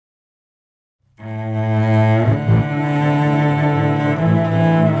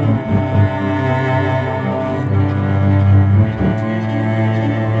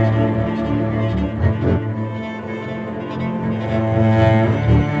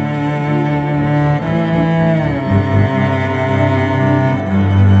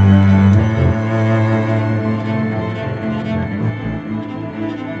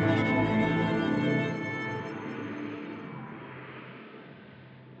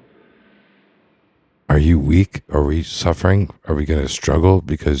Are you weak? Are we suffering? Are we going to struggle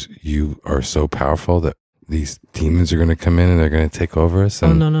because you are so powerful that these demons are going to come in and they're going to take over us?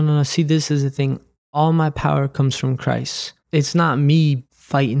 Oh, no. See, this is the thing. All my power comes from Christ. It's not me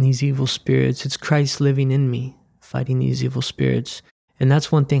fighting these evil spirits. It's Christ living in me, fighting these evil spirits. And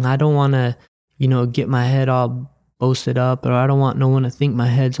that's one thing. I don't want to, get my head all boasted up, or I don't want no one to think my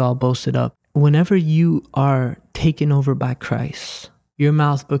head's all boasted up. Whenever you are taken over by Christ, your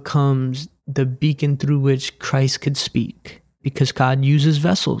mouth becomes the beacon through which Christ could speak, because God uses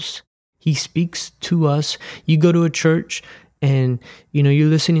vessels. He speaks to us. You go to a church and, you're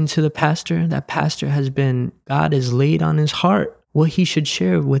listening to the pastor. That pastor God has laid on his heart what he should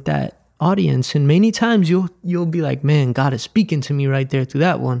share with that audience. And many times you'll be like, man, God is speaking to me right there through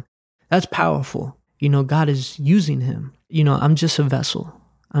that one. That's powerful. God is using him. I'm just a vessel.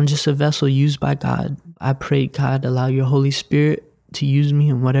 I'm just a vessel used by God. I pray, God, allow your Holy Spirit to use me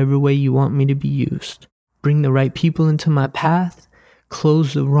in whatever way you want me to be used. Bring the right people into my path.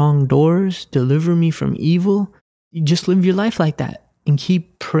 Close the wrong doors. Deliver me from evil. You just live your life like that. And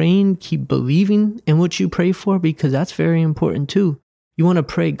keep praying, keep believing in what you pray for, because that's very important too. You want to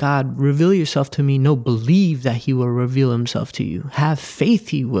pray, God, reveal yourself to me. No, believe that he will reveal himself to you. Have faith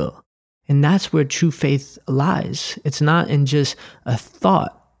he will. And that's where true faith lies. It's not in just a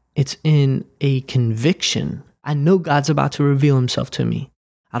thought. It's in a conviction. I know God's about to reveal himself to me.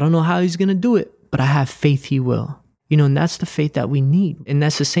 I don't know how he's going to do it, but I have faith he will. And that's the faith that we need. And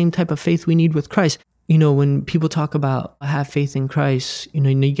that's the same type of faith we need with Christ. When people talk about have faith in Christ, you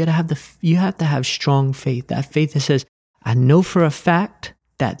have to have strong faith. That faith that says, I know for a fact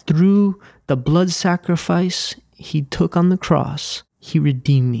that through the blood sacrifice he took on the cross, he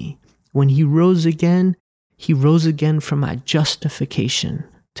redeemed me. When he rose again for my justification.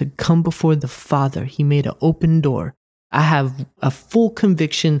 To come before the Father, he made an open door. I have a full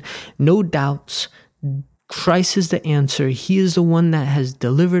conviction, no doubts. Christ is the answer. He is the one that has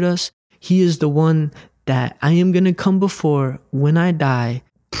delivered us. He is the one that I am going to come before when I die,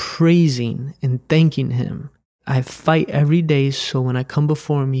 praising and thanking him. I fight every day so when I come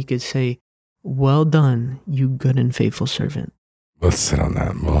before him, he could say, well done, you good and faithful servant. Let's sit on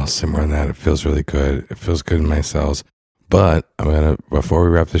that. We'll simmer on that. It feels really good. It feels good in my cells. But before we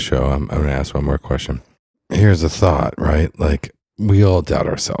wrap the show, I'm going to ask one more question. Here's a thought, right? Like, we all doubt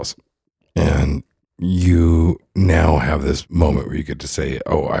ourselves. And you now have this moment where you get to say,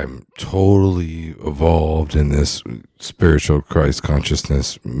 oh, I'm totally evolved in this spiritual Christ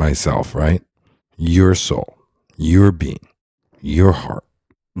consciousness myself, right? Your soul, your being, your heart,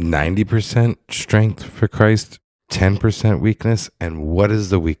 90% strength for Christ, 10% weakness. And what is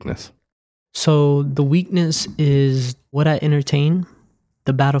the weakness? So the weakness is what I entertain,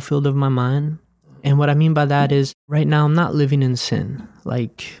 the battlefield of my mind. And what I mean by that is right now I'm not living in sin.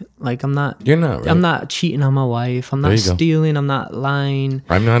 Like I'm not. You're not, right? I'm not cheating on my wife. I'm not stealing. I'm not lying.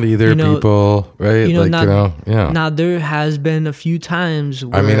 I'm not either, people, right? Now there has been a few times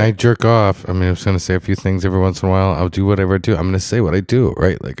where, I jerk off. I'm just going to say a few things every once in a while. I'll do whatever I do. I'm going to say what I do,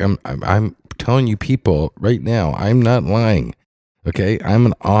 right? Like I'm telling you people right now, I'm not lying. Okay? I'm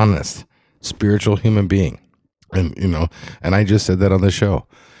an honest spiritual human being. And, and I just said that on the show.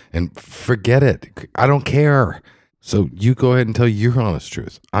 And forget it. I don't care. So you go ahead and tell your honest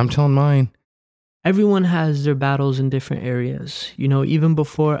truth. I'm telling mine. Everyone has their battles in different areas. Even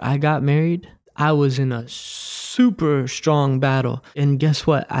before I got married, I was in a super strong battle. And guess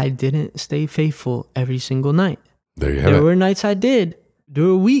what? I didn't stay faithful every single night. There you have it. There were nights I did. There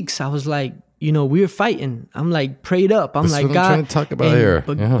were weeks I was like, we were fighting. I'm like prayed up. I'm like, what God. I'm trying to talk about here.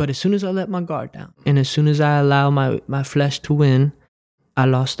 But as soon as I let my guard down, and as soon as I allow my flesh to win, I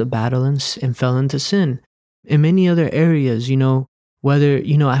lost the battle and fell into sin. In many other areas, whether,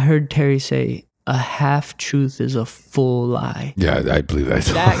 I heard Terry say, a half-truth is a full lie. Yeah, I believe that.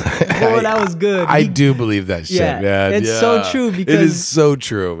 That was good. I do believe that shit, man. It's so true because... It is so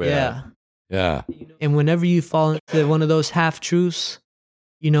true, man. Yeah. And whenever you fall into one of those half-truths,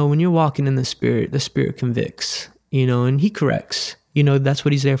 when you're walking in the Spirit convicts, and he corrects. That's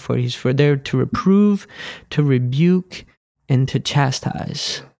what he's there for. He's there to reprove, to rebuke, and to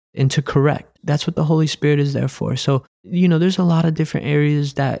chastise, and to correct. That's what the Holy Spirit is there for. So, there's a lot of different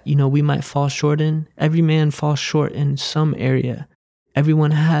areas that, we might fall short in. Every man falls short in some area.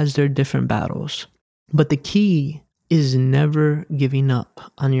 Everyone has their different battles. But the key is never giving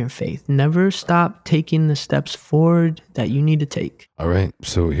up on your faith. Never stop taking the steps forward that you need to take. All right.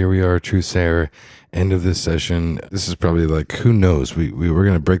 So here we are, Truth Sayer, end of this session. This is probably like, who knows? We're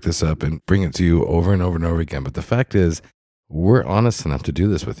going to break this up and bring it to you over and over and over again. But the fact is, we're honest enough to do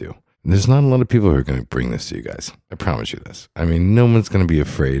this with you. There's not a lot of people who are going to bring this to you guys. I promise you this. I mean, no one's going to be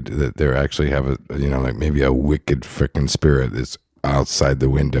afraid that they actually have like maybe a wicked freaking spirit that's outside the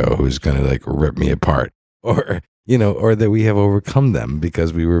window who's going to like rip me apart, or that we have overcome them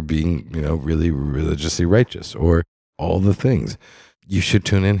because we were being, really religiously righteous, or all the things. You should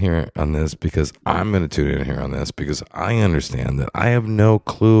tune in here on this, because I'm going to tune in here on this because I understand that I have no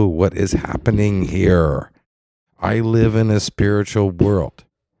clue what is happening here. I live in a spiritual world.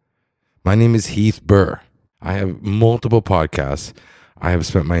 My name is Heath Burr. I have multiple podcasts. I have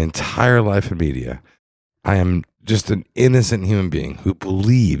spent my entire life in media. I am just an innocent human being who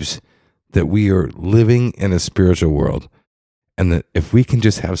believes that we are living in a spiritual world, and that if we can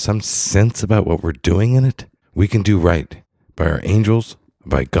just have some sense about what we're doing in it, we can do right by our angels,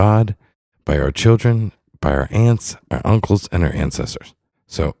 by God, by our children, by our aunts, our uncles, and our ancestors.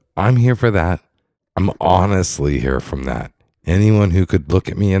 So I'm here for that. I'm honestly here from that. Anyone who could look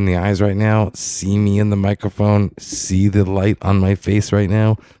at me in the eyes right now, see me in the microphone, see the light on my face right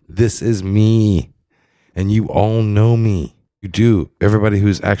now, this is me. And you all know me. You do. Everybody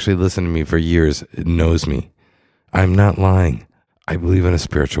who's actually listened to me for years knows me. I'm not lying. I believe in a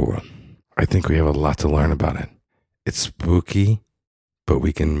spiritual world. I think we have a lot to learn about it. It's spooky, but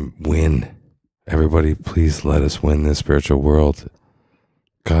we can win. Everybody, please let us win this spiritual world.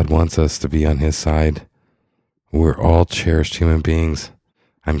 God wants us to be on his side. We're all cherished human beings.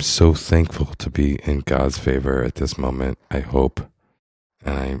 I'm so thankful to be in God's favor at this moment, I hope.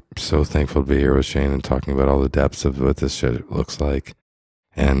 And I'm so thankful to be here with Shane and talking about all the depths of what this shit looks like.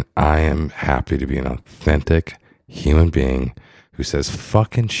 And I am happy to be an authentic human being who says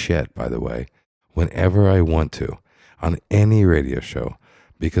fucking shit, by the way, whenever I want to, on any radio show,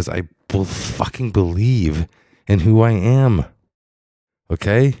 because I fucking believe in who I am.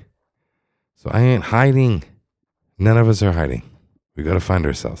 Okay? So I ain't hiding. None of us are hiding. We got to find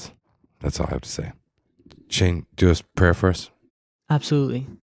ourselves. That's all I have to say. Shane, do us prayer for us. Absolutely.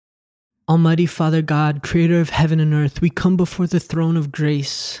 Almighty Father God, creator of heaven and earth, we come before the throne of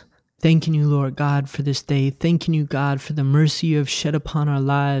grace, thanking you, Lord God, for this day. Thanking you, God, for the mercy you have shed upon our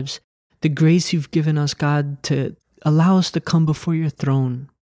lives, the grace you've given us, God, to allow us to come before your throne,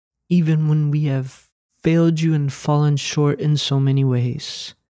 even when we have failed you and fallen short in so many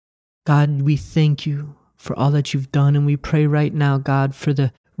ways. God, we thank you for all that you've done, and we pray right now, God, for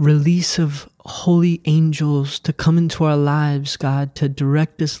the release of holy angels to come into our lives, God, to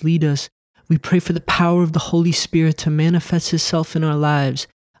direct us, lead us. We pray for the power of the Holy Spirit to manifest Himself in our lives.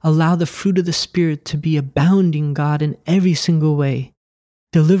 Allow the fruit of the Spirit to be abounding, God, in every single way.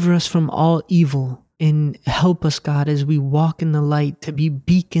 Deliver us from all evil and help us, God, as we walk in the light, to be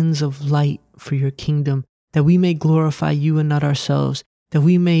beacons of light for your kingdom, that we may glorify you and not ourselves, that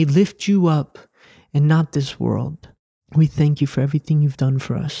we may lift you up and not this world. We thank you for everything you've done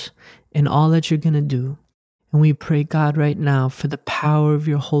for us and all that you're going to do. And we pray, God, right now for the power of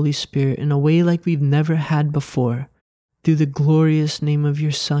your Holy Spirit in a way like we've never had before. Through the glorious name of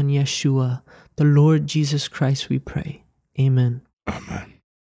your Son, Yeshua, the Lord Jesus Christ, we pray. Amen. Amen.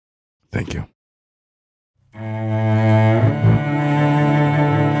 Thank you.